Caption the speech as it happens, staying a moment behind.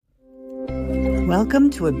Welcome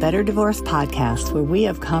to A Better Divorce podcast, where we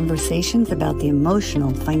have conversations about the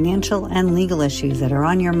emotional, financial, and legal issues that are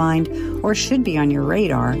on your mind or should be on your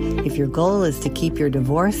radar if your goal is to keep your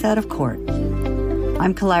divorce out of court.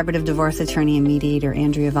 I'm collaborative divorce attorney and mediator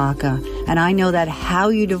Andrea Vaca, and I know that how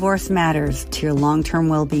you divorce matters to your long-term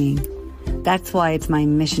well-being. That's why it's my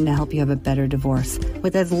mission to help you have a better divorce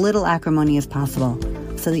with as little acrimony as possible,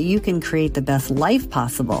 so that you can create the best life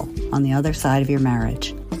possible on the other side of your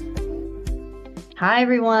marriage. Hi,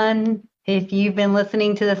 everyone. If you've been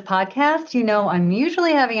listening to this podcast, you know I'm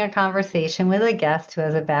usually having a conversation with a guest who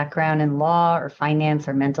has a background in law or finance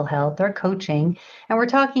or mental health or coaching, and we're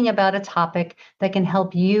talking about a topic that can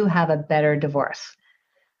help you have a better divorce.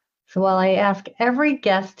 So while I ask every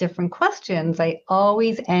guest different questions, I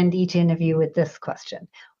always end each interview with this question.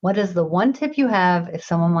 What is the one tip you have if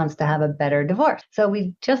someone wants to have a better divorce? So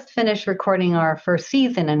we just finished recording our first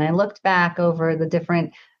season, and I looked back over the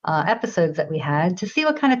different episodes that we had to see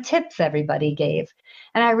what kind of tips everybody gave.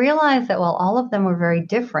 And I realized that while all of them were very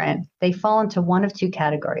different, they fall into one of two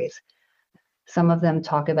categories. Some of them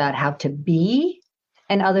talk about how to be,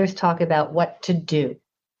 and others talk about what to do.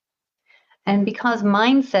 And because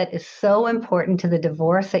mindset is so important to the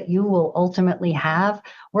divorce that you will ultimately have,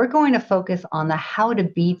 we're going to focus on the how to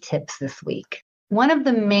be tips this week. One of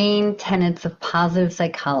the main tenets of positive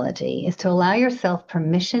psychology is to allow yourself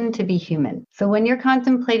permission to be human. So when you're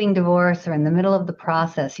contemplating divorce or in the middle of the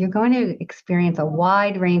process, you're going to experience a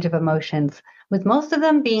wide range of emotions, with most of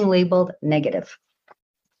them being labeled negative.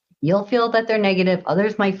 You'll feel that they're negative.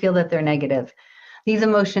 Others might feel that they're negative. These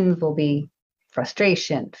emotions will be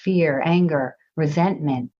frustration, fear, anger,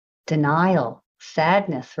 resentment, denial,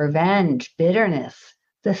 sadness, revenge, bitterness.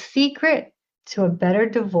 The secret to a better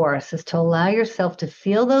divorce is to allow yourself to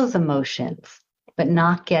feel those emotions, but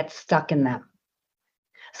not get stuck in them.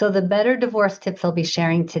 So the better divorce tips I'll be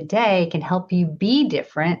sharing today can help you be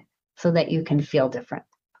different so that you can feel different.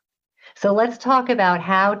 So let's talk about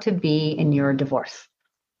how to be in your divorce.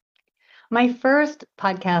 My first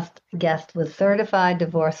podcast guest was certified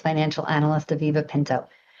divorce financial analyst Aviva Pinto,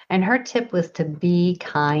 and her tip was to be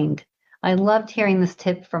kind. I loved hearing this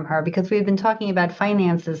tip from her because we've been talking about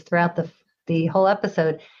finances throughout the whole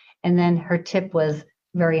episode, and then her tip was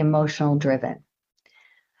very emotional driven.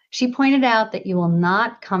 She pointed out that you will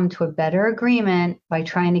not come to a better agreement by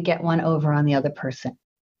trying to get one over on the other person.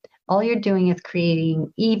 All you're doing is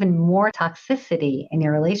creating even more toxicity in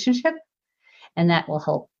your relationship, and that will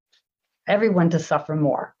help everyone to suffer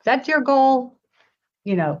more. If that's your goal,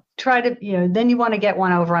 then you want to get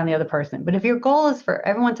one over on the other person. But if your goal is for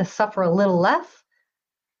everyone to suffer a little less,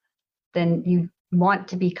 then you want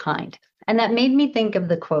to be kind. And that made me think of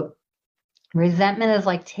the quote, resentment is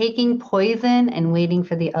like taking poison and waiting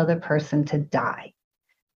for the other person to die.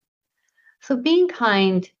 So being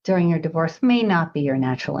kind during your divorce may not be your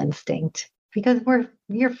natural instinct because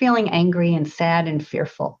you're feeling angry and sad and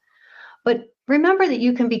fearful. But remember that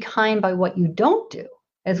you can be kind by what you don't do,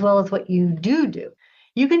 as well as what you do.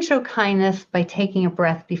 You can show kindness by taking a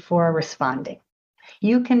breath before responding.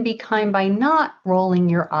 You can be kind by not rolling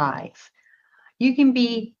your eyes. You can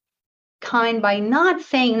be kind by not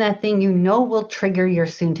saying that thing you know will trigger your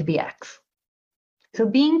soon-to-be ex. So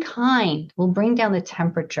being kind will bring down the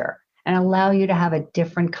temperature and allow you to have a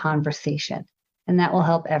different conversation, and that will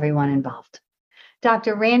help everyone involved.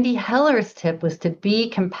 Dr. Randy Heller's tip was to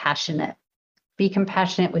be compassionate. Be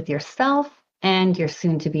compassionate with yourself and your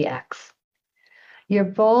soon-to-be ex. You're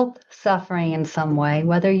both suffering in some way,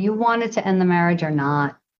 whether you wanted to end the marriage or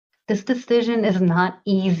not. This decision is not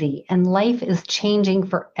easy, and life is changing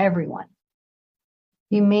for everyone.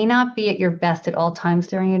 You may not be at your best at all times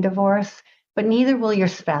during a divorce, but neither will your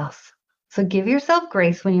spouse. So give yourself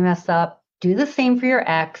grace when you mess up. Do the same for your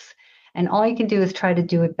ex, and all you can do is try to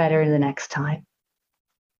do it better the next time.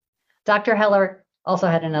 Dr. Heller also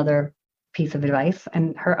had another piece of advice,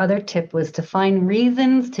 and her other tip was to find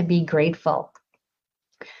reasons to be grateful.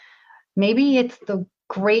 Maybe it's the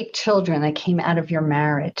great children that came out of your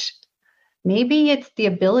marriage. Maybe it's the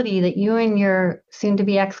ability that you and your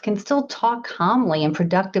soon-to-be ex can still talk calmly and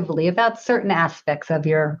productively about certain aspects of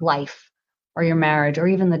your life or your marriage or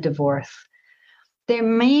even the divorce. There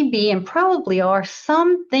may be and probably are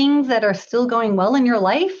some things that are still going well in your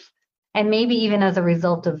life, and maybe even as a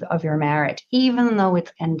result of your marriage, even though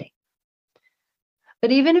it's ending.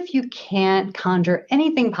 But even if you can't conjure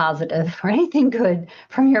anything positive or anything good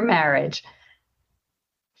from your marriage,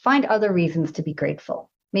 find other reasons to be grateful.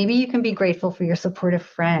 Maybe you can be grateful for your supportive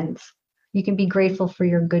friends. You can be grateful for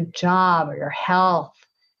your good job or your health,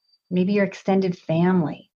 maybe your extended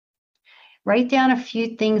family. Write down a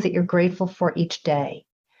few things that you're grateful for each day.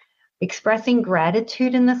 expressing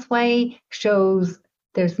gratitude in this way shows,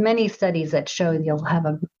 there's many studies that show you'll have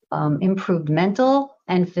a improved mental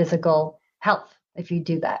and physical health if you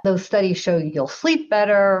do that. Those studies show you'll sleep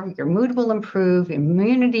better, your mood will improve,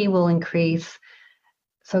 immunity will increase.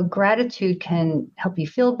 So gratitude can help you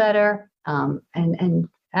feel better and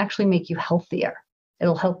actually make you healthier.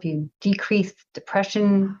 It'll help you decrease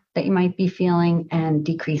depression that you might be feeling and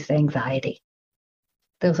decrease anxiety.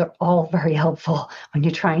 Those are all very helpful when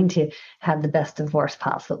you're trying to have the best divorce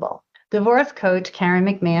possible. Divorce coach Karen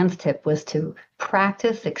McMahon's tip was to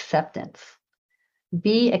practice acceptance.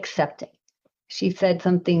 Be accepting. She said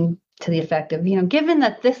something to the effect of, given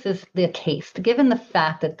that this is the case, given the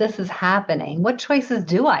fact that this is happening, what choices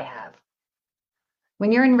do I have?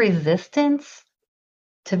 When you're in resistance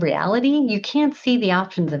to reality, you can't see the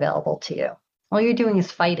options available to you. All you're doing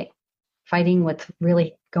is fighting what's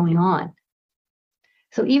really going on.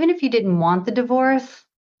 So even if you didn't want the divorce,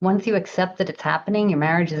 once you accept that it's happening, your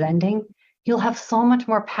marriage is ending, you'll have so much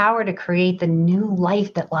more power to create the new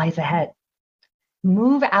life that lies ahead.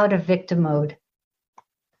 Move out of victim mode.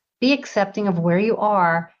 Be accepting of where you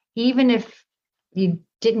are, even if you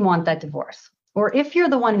didn't want that divorce. Or if you're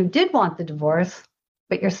the one who did want the divorce,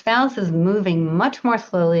 but your spouse is moving much more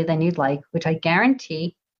slowly than you'd like, which I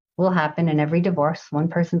guarantee will happen in every divorce. One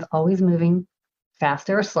person's always moving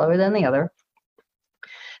faster or slower than the other.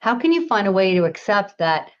 How can you find a way to accept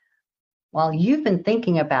that while you've been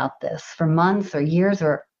thinking about this for months or years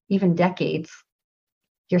or even decades,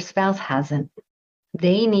 your spouse hasn't?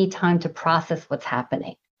 They need time to process what's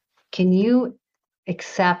happening. Can you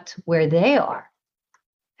accept where they are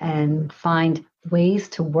and find ways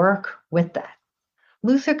to work with that?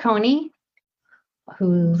 Lou Cerconi,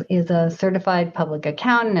 who is a certified public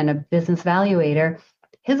accountant and a business valuator,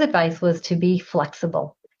 his advice was to be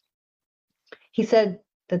flexible. He said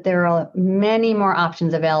that there are many more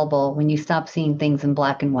options available when you stop seeing things in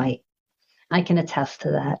black and white. I can attest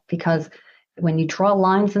to that because when you draw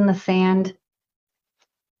lines in the sand,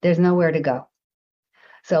 there's nowhere to go.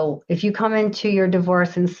 So if you come into your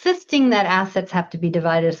divorce insisting that assets have to be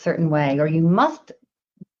divided a certain way, or you must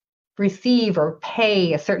receive or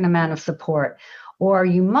pay a certain amount of support, or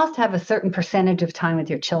you must have a certain percentage of time with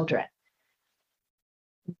your children,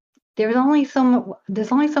 there's only so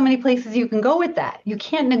many places you can go with that. You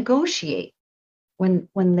can't negotiate when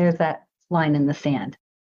there's that line in the sand.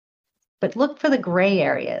 But look for the gray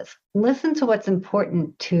areas. Listen to what's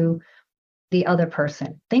important to the other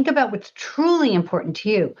person. Think about what's truly important to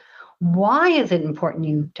you. Why is it important to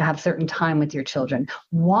you to have certain time with your children?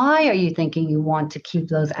 Why are you thinking you want to keep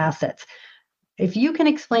those assets? If you can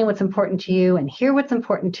explain what's important to you and hear what's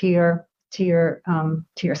important to your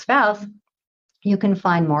spouse, you can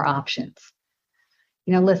find more options.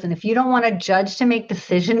 Listen, if you don't want a judge to make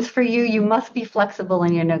decisions for you, you must be flexible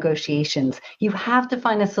in your negotiations. You have to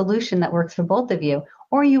find a solution that works for both of you,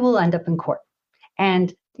 or you will end up in court.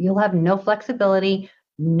 And you'll have no flexibility,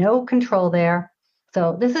 no control there.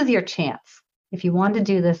 So this is your chance. If you want to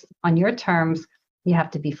do this on your terms, you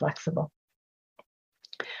have to be flexible.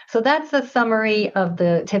 So that's a summary of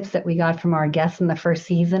the tips that we got from our guests in the first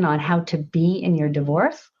season on how to be in your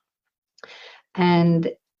divorce.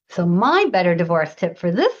 And so my better divorce tip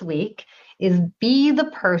for this week is be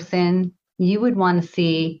the person you would want to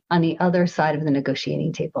see on the other side of the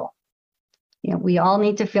negotiating table. We all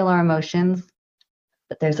need to feel our emotions,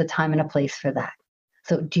 but there's a time and a place for that.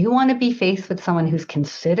 So do you want to be faced with someone who's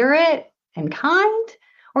considerate and kind,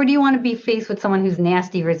 or do you want to be faced with someone who's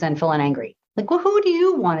nasty, resentful, and angry? Who do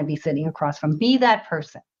you want to be sitting across from? Be that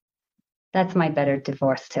person. That's my better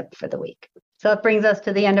divorce tip for the week. So it brings us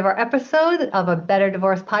to the end of our episode of A Better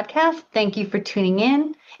Divorce Podcast. Thank you for tuning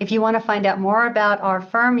in. If you want to find out more about our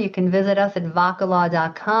firm, you can visit us at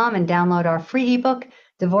VacaLaw.com and download our free ebook,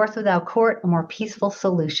 Divorce Without Court, A More Peaceful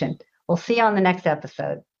Solution. We'll see you on the next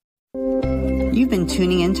episode. You've been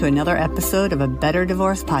tuning in to another episode of A Better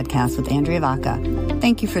Divorce Podcast with Andrea Vaca.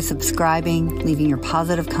 Thank you for subscribing, leaving your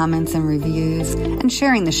positive comments and reviews, and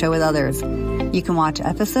sharing the show with others. You can watch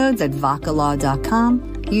episodes at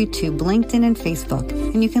VacaLaw.com, YouTube, LinkedIn, and Facebook.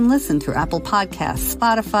 And you can listen through Apple Podcasts,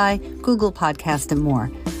 Spotify, Google Podcasts, and more.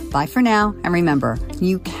 Bye for now, and remember,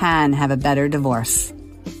 you can have a better divorce.